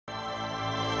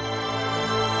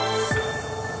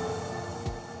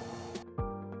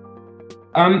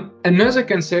Another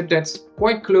concept that's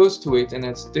quite close to it and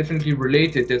that's definitely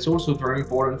related, that's also very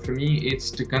important for me,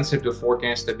 it's the concept of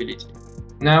forecastability.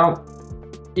 Now,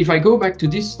 if I go back to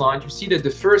this slide, you see that the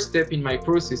first step in my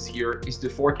process here is the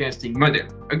forecasting model.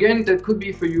 Again, that could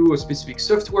be for you a specific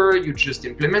software you just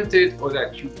implemented, or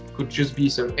that you could just be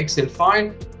some Excel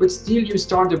file, but still you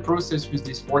start the process with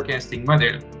this forecasting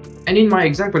model. And in my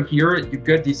example here, you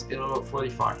got this error of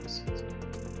 45%.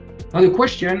 Now the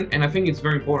question, and I think it's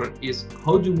very important, is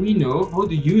how do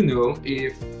you know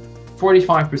if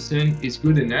 45% is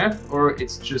good enough or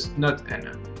it's just not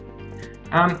enough?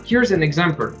 Here's an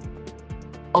example.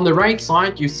 On the right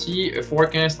side, you see a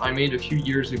forecast I made a few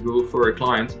years ago for a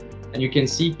client, and you can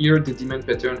see here the demand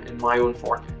pattern in my own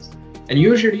forecast. And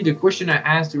usually the question I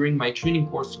ask during my training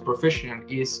course to professionals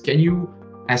is, can you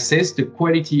assess the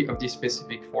quality of this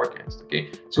specific forecast?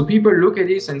 Okay, so people look at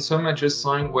this and some are just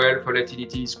saying, well,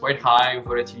 volatility is quite high,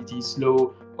 volatility is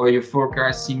low, or your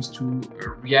forecast seems to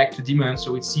react to demand,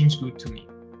 so it seems good to me.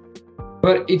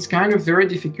 But it's kind of very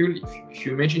difficult if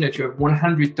you imagine that you have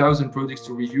 100,000 products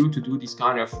to review to do this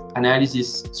kind of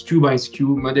analysis, SKU by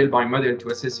SKU, model by model, to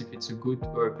assess if it's a good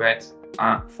or a bad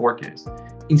forecast.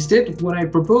 Instead, what I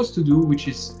propose to do, which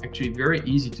is actually very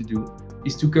easy to do,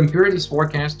 is to compare this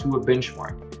forecast to a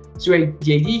benchmark. So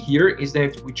the idea here is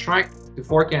that we track the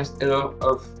forecast error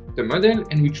of the model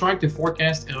and we track the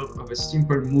forecast error of a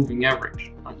simple moving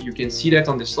average. You can see that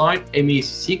on the slide.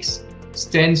 MA6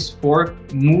 stands for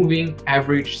moving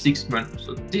average 6 months.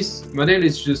 So this model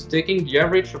is just taking the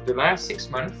average of the last 6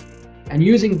 months and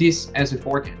using this as a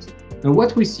forecast. Now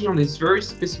what we see on this very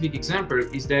specific example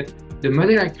is that the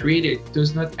model I created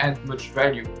does not add much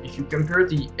value. If you compare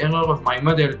the error of my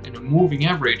model and a moving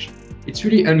average, it's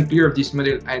really unclear if this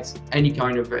model adds any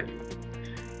kind of value.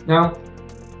 Now,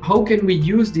 how can we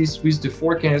use this with the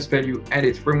forecast value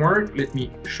added framework? Let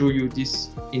me show you this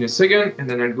in a second, and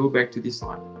then I'll go back to this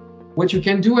slide. What you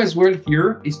can do as well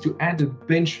here is to add a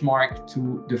benchmark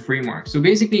to the framework. So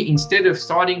basically, instead of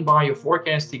starting by a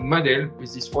forecasting model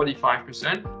with this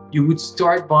 45%, you would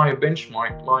start by a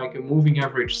benchmark like a moving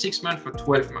average 6 months for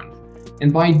 12 months.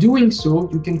 And by doing so,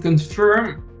 you can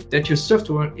confirm that your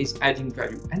software is adding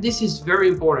value. And this is very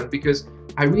important because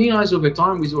I realize over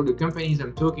time with all the companies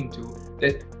I'm talking to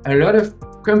that a lot of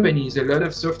companies, a lot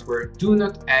of software do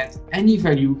not add any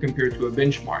value compared to a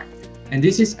benchmark. And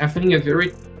this is, I think, a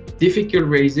very difficult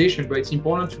realization, but it's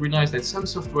important to realize that some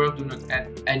software do not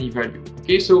add any value.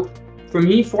 Okay, so for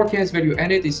me, forecast value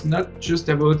added is not just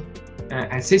about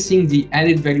assessing the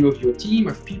added value of your team,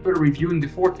 of people reviewing the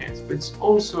forecast, but it's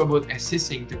also about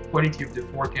assessing the quality of the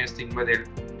forecasting model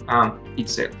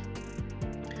itself.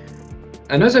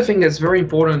 Another thing that's very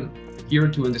important here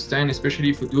to understand,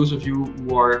 especially for those of you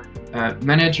who are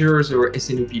managers or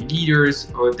S&OP leaders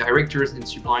or directors in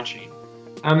supply chain,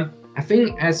 I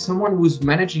think as someone who's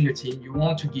managing a team, you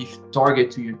want to give target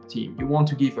to your team. You want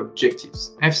to give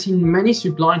objectives. I've seen many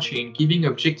supply chain giving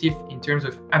objective in terms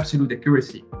of absolute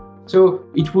accuracy. So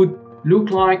it would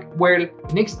look like, well,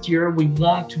 next year we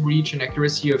want to reach an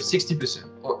accuracy of 60%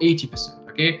 or 80%,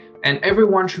 okay? And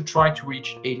everyone should try to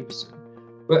reach 80%.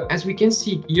 But as we can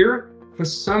see here, for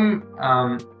some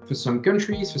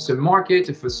countries, for some markets,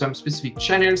 for some specific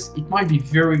channels, it might be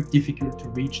very difficult to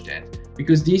reach that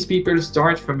because these people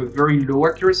start from a very low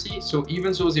accuracy. So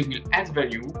even though they will add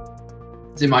value,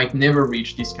 they might never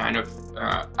reach this kind of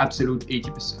absolute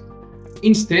 80%.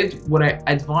 Instead, what I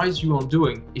advise you on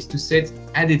doing is to set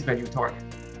added value target.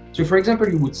 So for example,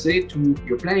 you would say to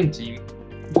your planning team,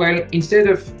 well, instead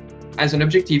of as an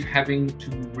objective having to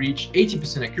reach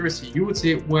 80% accuracy, you would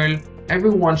say, well,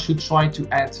 everyone should try to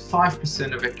add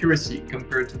 5% of accuracy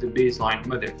compared to the baseline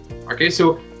model. Okay,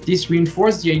 so this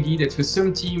reinforces the idea that for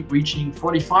some team, reaching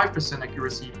 45%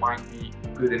 accuracy might be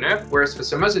good enough, whereas for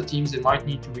some other teams, they might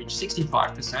need to reach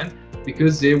 65%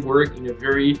 because they work in a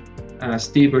very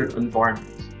stable environment.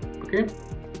 Okay,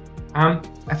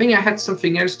 I think I had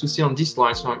something else to say on this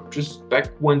slide, so I'm just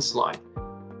back one slide.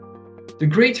 The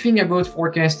great thing about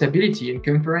forecastability and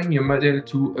comparing your model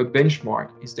to a benchmark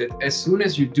is that as soon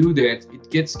as you do that, it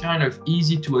gets kind of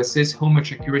easy to assess how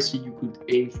much accuracy you could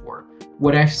aim for.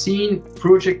 What I've seen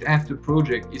project after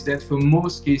project is that for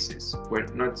most cases, well,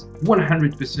 not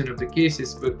 100% of the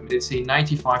cases, but let's say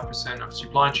 95% of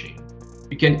supply chain,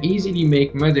 you can easily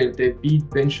make models that beat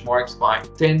benchmarks by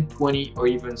 10, 20, or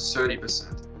even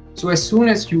 30%. So as soon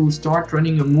as you start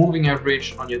running a moving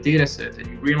average on your data set and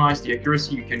you realize the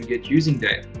accuracy you can get using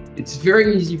that, it's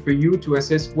very easy for you to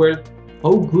assess, well,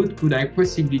 how good could I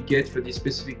possibly get for this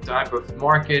specific type of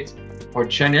market or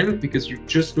channel, because you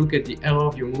just look at the error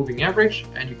of your moving average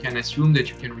and you can assume that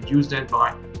you can reduce that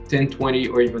by 10, 20,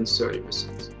 or even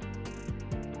 30%.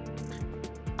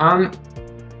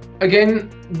 Again,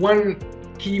 one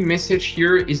key message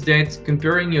here is that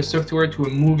comparing your software to a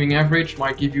moving average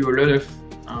might give you a lot of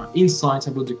insights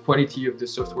about the quality of the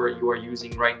software you are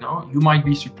using right now. You might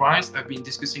be surprised. I've been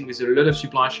discussing with a lot of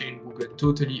supply chain who got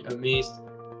totally amazed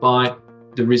by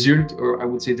the result, or I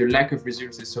would say the lack of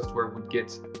results the software would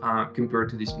get compared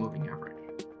to this moving average.